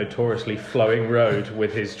Cirque, that notoriously flowing road,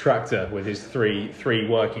 with his tractor, with his three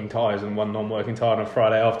working tyres and one non-working tyre on a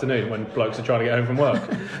Friday afternoon when blokes are trying to get home from work.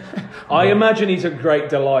 I imagine he took great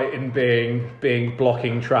delight in being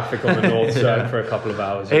blocking traffic on the North Cirque for a couple of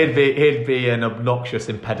hours. He'd be an obnoxious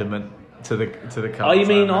impediment to the car. I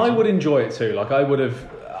mean, I would enjoy it too. Like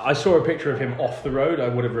I saw a picture of him off the road. I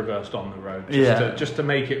would have reversed on the road just to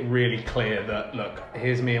make it really clear that, look,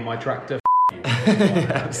 here's me and my tractor.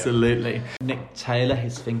 Absolutely. Nick Taylor,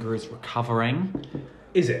 his finger is recovering.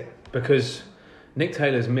 Is it? Because Nick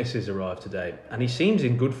Taylor's missus arrived today, and he seems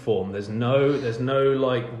in good form. There's no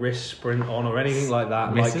like wrist sprint on or anything like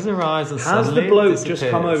that. Missus arrives and has the bloke just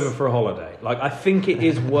come over for a holiday? Like, I think it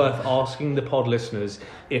is worth asking the pod listeners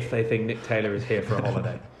if they think Nick Taylor is here for a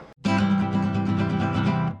holiday.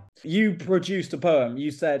 You produced a poem.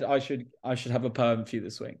 You said I should have a poem for you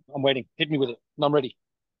this week. I'm waiting. Hit me with it. I'm ready.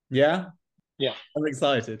 Yeah? Yeah. I'm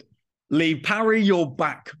excited. Lee Parry, you're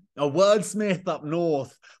back. A wordsmith up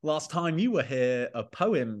north. Last time you were here, a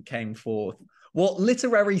poem came forth. What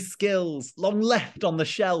literary skills long left on the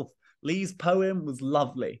shelf. Lee's poem was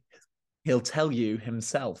lovely. He'll tell you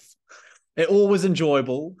himself. It all was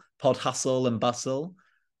enjoyable, pod hustle and bustle.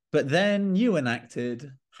 But then you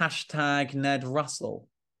enacted #Ned Russell.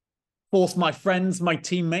 Forced my friends, my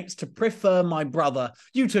teammates to prefer my brother.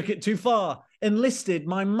 You took it too far, enlisted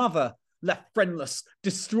my mother. Left friendless,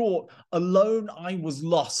 distraught, alone I was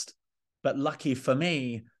lost. But lucky for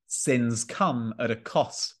me, sins come at a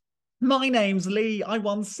cost. My name's Lee, I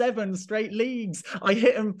won 7 straight leagues. I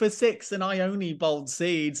hit 'em for 6 and I only bowled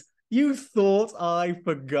seeds. You thought I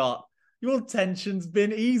forgot. Your tension's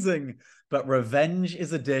been easing. But revenge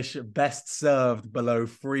is a dish best served below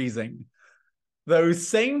freezing. Those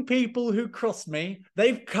same people who crossed me,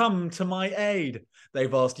 they've come to my aid.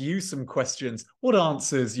 They've asked you some questions, what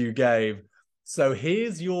answers you gave. So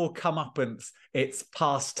here's your comeuppance. It's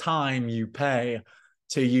past time you pay.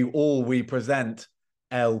 To you all we present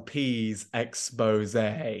LP's expose.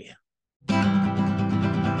 It's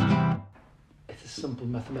a simple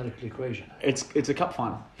mathematical equation. It's a cup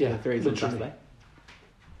final. Yeah, the threes on Saturday.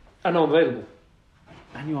 And I'm available.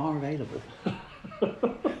 And you are available.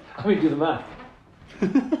 I mean, do the math.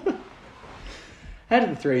 Head of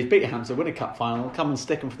the threes, beat Hampshire, win a cup final, come and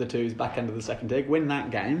stick them for the twos, back end of the second dig, win that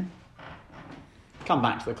game, come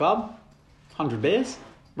back to the club, 100 beers,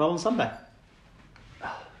 roll on Sunday.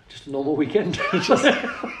 Just a normal weekend. It's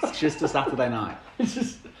just a Saturday night.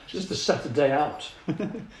 It's just a Saturday out.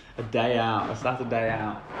 A day out, a Saturday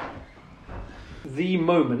out. The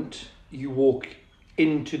moment you walk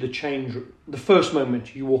into the change room, the first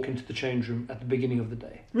moment you walk into the change room at the beginning of the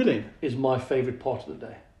day. Really? Is my favourite part of the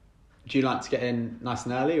day. Do you like to get in nice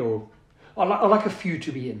and early, or? I like a few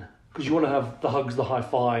to be in, because you want to have the hugs, the high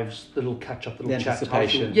fives, the little catch up, the little chat.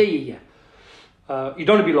 Anticipation. Yeah. You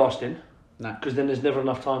don't want to be last in. No. Because then there's never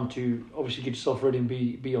enough time to obviously get yourself ready and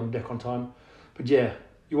be on deck on time. But yeah,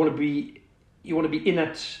 you want to be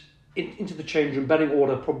into the change room, batting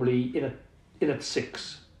order probably in at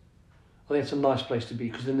 6. I think it's a nice place to be,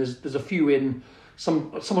 because then there's a few in.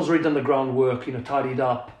 Someone's already done the groundwork, tidied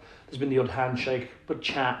up. There's been the odd handshake, but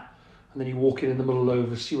chat. And then you walk in the middle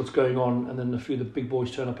over, see what's going on, and then a few of the big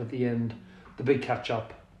boys turn up at the end. The big catch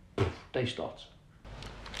up. Day starts.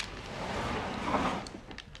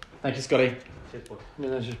 Thank you, Scotty. And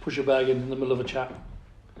then just push your bag in the middle of a chat.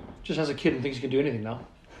 Just as a kid and thinks you can do anything now.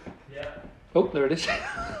 Yeah. Oh, there it is.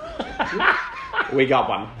 We got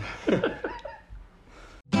one.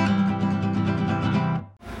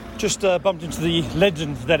 Just bumped into the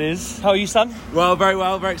legend that is. How are you, son? Well,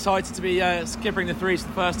 very excited to be skipping the threes for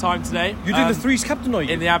the first time today. You're doing the threes captain, are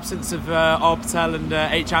you? In the absence of R. Patel and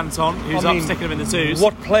H. Anton, who's up sticking them in the twos.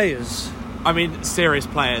 What players? I mean, serious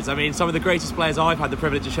players. I mean, some of the greatest players I've had the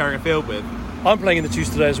privilege of sharing a field with. I'm playing in the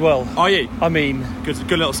twos today as well. Are you? I mean... Good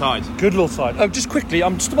little side. Good little side. Just quickly,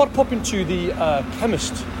 I'm just about to pop into the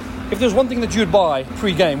chemist. If there's one thing that you'd buy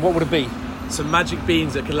pre-game, what would it be? Some magic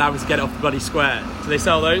beans that could allow me to get it off the bloody square. Do they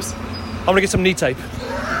sell those? I'm going to get some knee tape.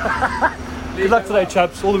 Good luck today,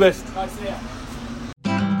 chaps. All the best. Nice to see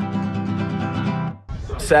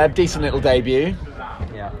you. Seb, decent little debut.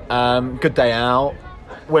 Yeah. Good day out.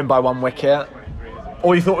 Win by 1 wicket.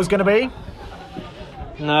 All you thought it was going to be?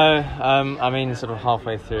 No, I mean, sort of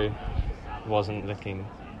halfway through, wasn't looking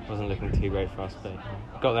too great for us, but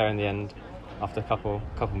got there in the end after a couple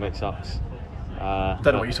mix-ups. Don't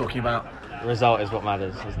know what you're talking about. Result is what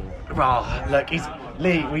matters, isn't it? Oh, look,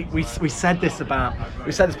 Lee. We said this about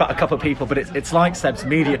a couple of people, but it's like Seb's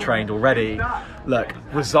media trained already. Look,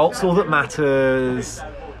 results all that matters.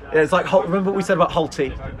 It's like remember what we said about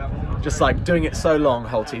Holty, just like doing it so long,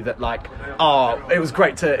 Holty, that like it was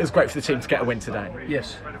great for the team to get a win today.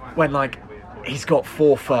 Yes. When like he's got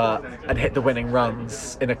 4 for and hit the winning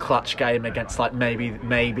runs in a clutch game against like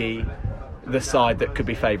maybe the side that could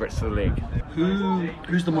be favourites for the league.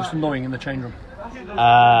 Who's the most annoying in the change room?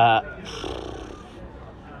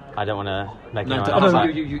 I don't want to make No,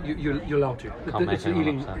 you're allowed to. It's an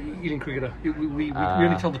Ealing Cricketer. We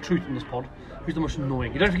only tell the truth in this pod. Who's the most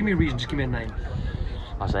annoying? You don't have to give me a reason, just give me a name.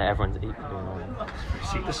 I'll say everyone's equally annoying.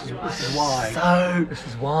 See, this is why. This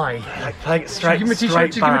is why. Like playing it straight. Give him a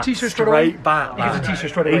t-shirt. Give him a t-shirt straight away. Back. He gets a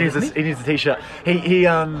t-shirt straight away. He needs a t-shirt. He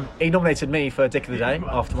nominated me for Dick of the Day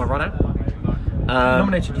after my run out.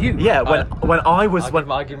 Nominated you? Yeah. When I'll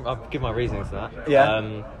give my reasons for that.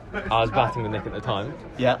 Yeah. I was batting with Nick at the time.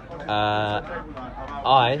 Yeah.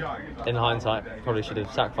 I, in hindsight, probably should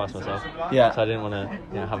have sacrificed myself. Yeah. So I didn't want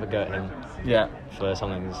to have a go at him. Yeah. For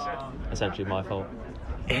something that's essentially my fault.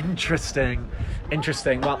 Interesting.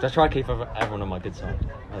 Well, just try to keep everyone on my good side.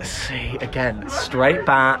 See, again, straight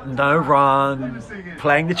bat, no run,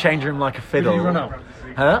 playing the change room like a fiddle. Who did you run out?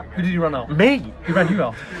 Huh? Who did you run out? Me. Who ran you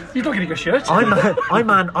out? You're not getting your shirt.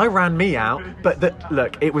 I ran me out, but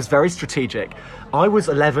look, it was very strategic. I was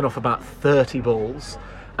 11 off about 30 balls,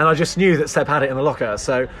 and I just knew that Seb had it in the locker.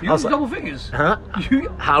 So You I was double figures. Huh?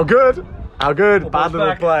 How good? Bad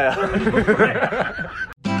little player.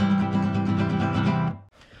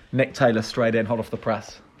 Nick Taylor straight in, hot off the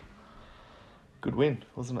press. Good win,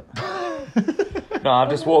 wasn't it? No, I've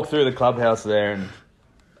just walked through the clubhouse there, and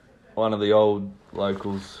one of the old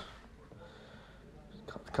locals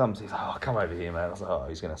comes. He's like, "Oh, come over here, mate." I was like, "Oh,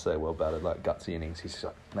 he's going to say well batted, like gutsy innings." He's just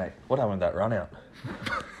like, "Mate, what happened with that run out?"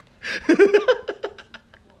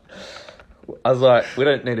 I was like, "We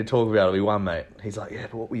don't need to talk about it. We won, mate." He's like, "Yeah,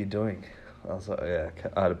 but what were you doing?" I was like, "Yeah,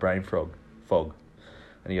 I had a brain fog." And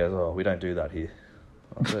he goes, "Oh, we don't do that here."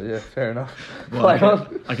 I was like, "Yeah, fair enough." Well,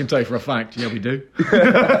 I can tell you for a fact, yeah, we do.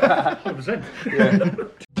 100%. Yeah.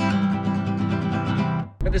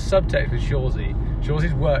 With the subtext with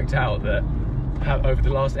Shawsy's worked out that over the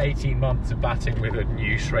last 18 months of batting with a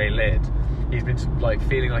new Shrey lid, he's been like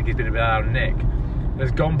feeling like he's been a bit out of nick. And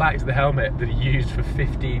has gone back to the helmet that he used for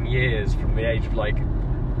 15 years from the age of like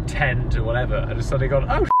 10 to whatever, and has suddenly gone,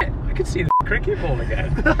 "Oh shit, I can see the cricket ball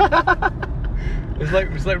again."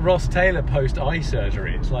 It's like Ross Taylor post eye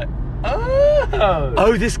surgery. It's like,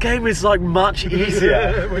 oh, this game is like much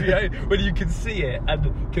easier when you can see it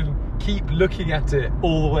and can keep looking at it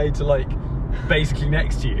all the way to like basically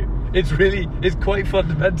next to you. It's quite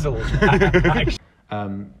fundamental.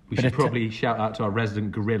 We should probably shout out to our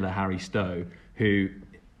resident gorilla, Harry Stowe, who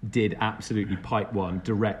did absolutely pipe one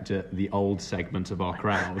direct at the old segment of our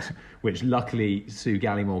crowd, which luckily Sue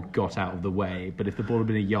Gallimore got out of the way. But if the ball had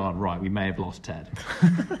been a yard right, we may have lost Ted.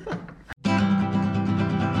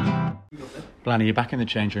 Blanny, you're back in the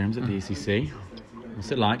change rooms at the ECC.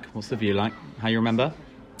 What's it like? What's the view like? How you remember?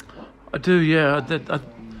 I do, yeah.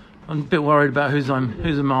 I'm a bit worried about who's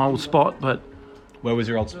in my old spot, but... Where was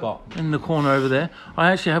your old spot? In the corner over there.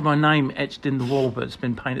 I actually have my name etched in the wall, but it's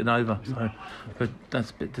been painted over, so but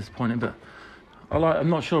that's a bit disappointing. But I'm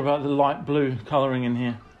not sure about the light blue colouring in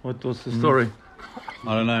here. What's the story?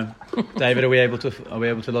 I don't know. David, are we able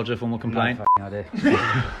to lodge a formal complaint? No idea.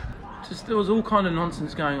 Just there was all kind of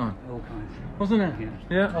nonsense going on, wasn't it?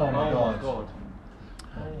 Yeah. Oh my God.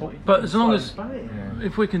 But as long as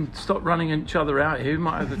if we can stop running each other out here, we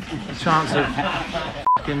might have a chance of.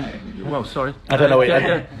 Well, sorry. I don't know what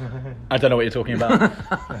you're talking about.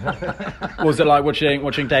 What was it like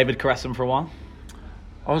watching David caress him for a while?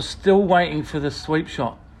 I was still waiting for the sweep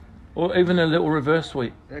shot, or even a little reverse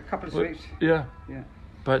sweep. A couple of sweeps. Yeah. Yeah.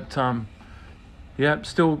 But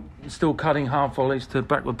still cutting hard volleys to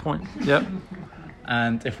backward point. Yep.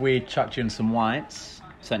 And if we chucked you in some whites,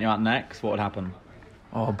 sent you out next, what would happen?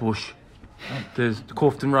 Oh, Bush. There's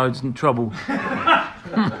Corfton Road's in trouble.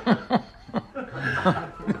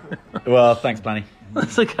 Well, thanks, Blanny.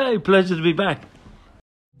 That's okay. Pleasure to be back.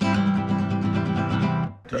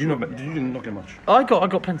 Did you not get much? I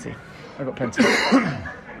got plenty. A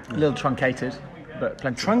little truncated, but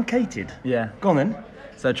plenty. Truncated? Yeah. Go on then.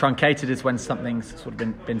 So truncated is when something's sort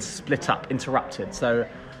of been split up, interrupted. So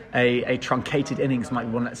A truncated innings might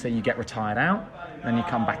be one, let's say you get retired out, then you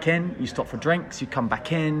come back in, you stop for drinks, you come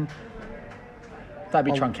back in.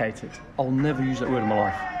 That'd be truncated. I'll never use that word in my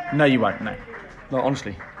life. No, you won't, no. No,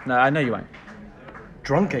 honestly. No, I know you won't.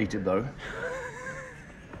 Drunkated, though.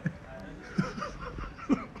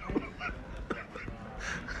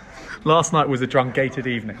 Last night was a truncated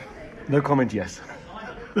evening. No comment, yes.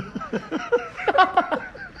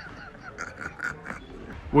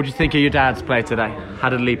 What do you think of your dad's play today? How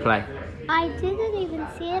did Lee play? I didn't even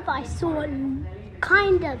see it, but I saw it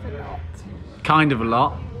kind of a lot. Kind of a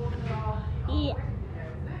lot. Yeah.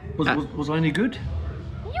 Was I any good?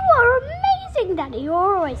 You are amazing, Daddy. You're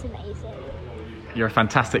always amazing. You're a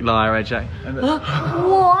fantastic liar, AJ.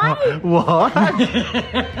 What? What?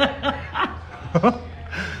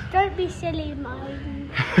 Don't be silly,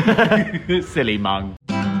 Mum. Silly mung.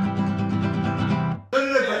 Your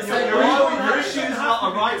issue is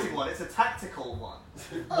not a writing one, it's a tactical one.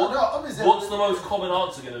 What's the most common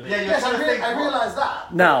answer going to be? Yeah, you're trying to think. I realised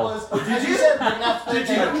that. Now. Did you say bring that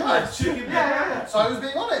to Yeah. So I was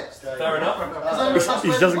being honest. Fair enough.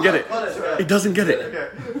 He doesn't get it. He doesn't get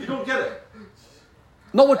it. You don't get it.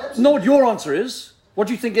 Know what your answer is? What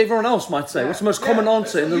do you think everyone else might say? What's the most common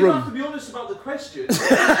answer in the room? You have to be honest about the question.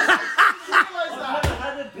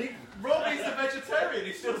 Robbie's the vegetarian,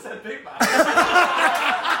 he still said Big Mac.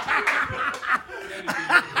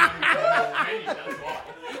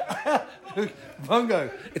 Bongo,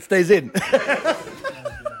 it stays in.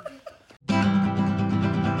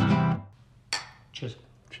 Cheers.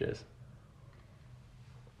 Cheers.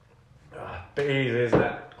 Bit easy, isn't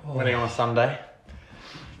it? Winning on a Sunday.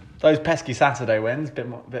 Those pesky Saturday wins,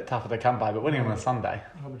 bit tougher to come by, but winning on a Sunday.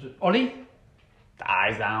 Ollie?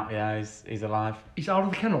 He's out. Yeah, he's alive. He's out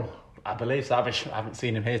of the kennel. I believe so. I haven't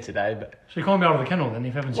seen him here today, but So he can't be out of the kennel then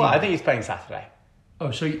if you haven't seen well, him? I think he's playing Saturday. Oh,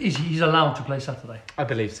 so he's allowed to play Saturday? I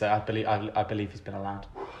believe so. I believe he's been allowed.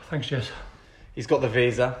 Thanks, Jess. He's got the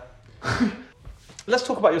visa. Let's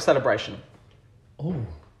talk about your celebration. Oh,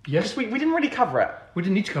 yes. We didn't really cover it. We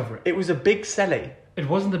didn't need to cover it. It was a big celly. It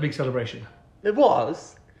wasn't a big celebration. It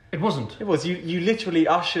was. It wasn't. It was. You literally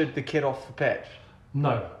ushered the kid off the pitch.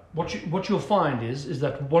 No. What you'll find is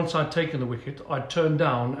that once I'd taken the wicket, I'd turned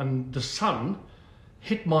down and the sun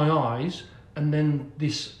hit my eyes, and then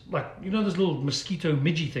this, like, you know those little mosquito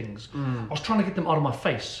midgy things? I was trying to get them out of my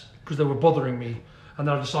face because they were bothering me, and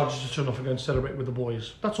then I decided to turn off and go and celebrate with the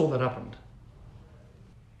boys. That's all that happened.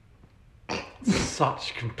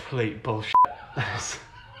 Such complete bullshit.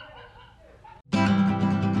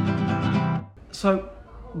 So,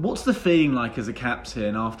 what's the feeling like as a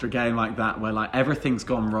captain after a game like that where like everything's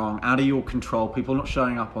gone wrong, out of your control, people not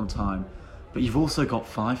showing up on time, but you've also got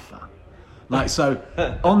FIFA? Like, so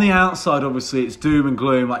on the outside, obviously, it's doom and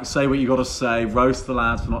gloom, like say what you got to say, roast the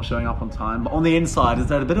lads for not showing up on time. But on the inside, is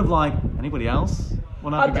there a bit of like, anybody else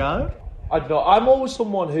want to have a go? I don't know. I'm always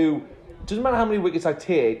someone who, doesn't matter how many wickets I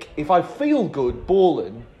take, if I feel good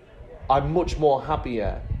bowling, I'm much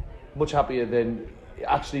happier than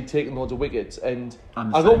actually taking loads of wickets. And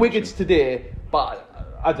I got wickets today, but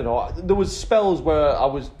I don't know. There was spells where I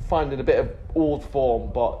was finding a bit of old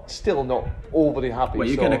form, but still not overly happy. Well,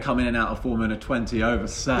 you're going to come in and out of form in a 20 over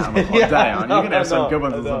set on a hot day, aren't you? You're going to have some good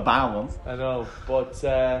ones and some bad ones. I know, but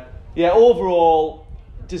yeah, overall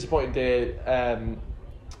disappointing day.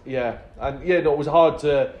 It was hard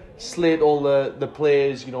to slate all the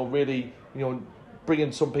players. Really,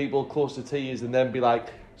 bringing some people close to tees and then be like,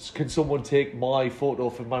 can someone take my photo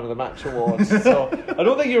for Man of the Match awards? So I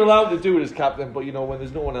don't think you're allowed to do it as captain, but when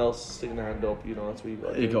there's no one else sticking their hand up, that's what you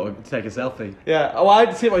got to do. You got to take a selfie. Yeah, I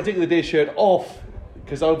had to take my Dick of the Day shirt off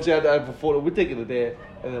because obviously I had to have a photo with Dick of the Day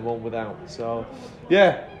and then one without. So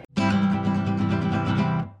yeah.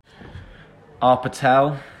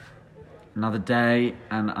 Patel, another day,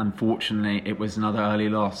 and unfortunately it was another early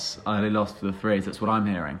loss for the Threes. That's what I'm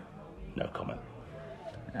hearing. No comment.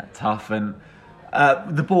 Yeah, tough. And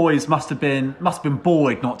the boys must have been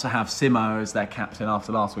buoyed not to have Simo as their captain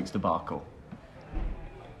after last week's debacle.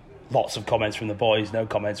 Lots of comments from the boys, no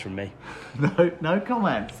comments from me. No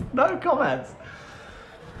comments.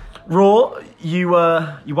 Raw, you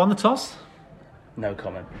won the toss? No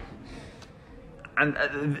comment.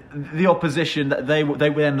 And the opposition, they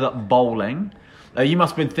ended up bowling. You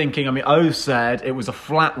must have been thinking, O said it was a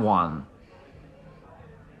flat one.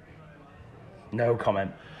 No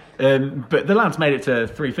comment. But the lads made it to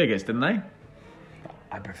three figures, didn't they?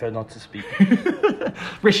 I prefer not to speak.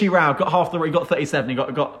 Rishi Rao got half the. He got 37. He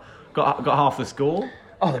got half the score.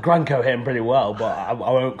 Oh, the Granco hit him pretty well, but I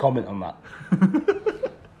won't comment on that.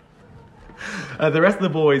 The rest of the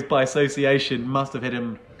boys, by association, must have hit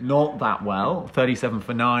him not that well. 37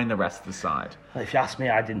 for 9, the rest of the side. If you ask me,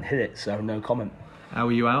 I didn't hit it, so no comment. How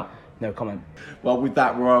were you out? No comment. Well, with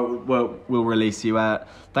that, we'll release you.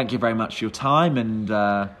 Thank you very much for your time, and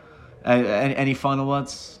any final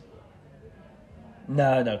words?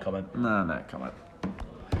 No comment. No comment.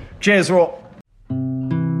 Cheers, Raw.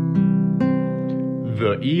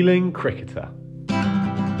 The Ealing Cricketer.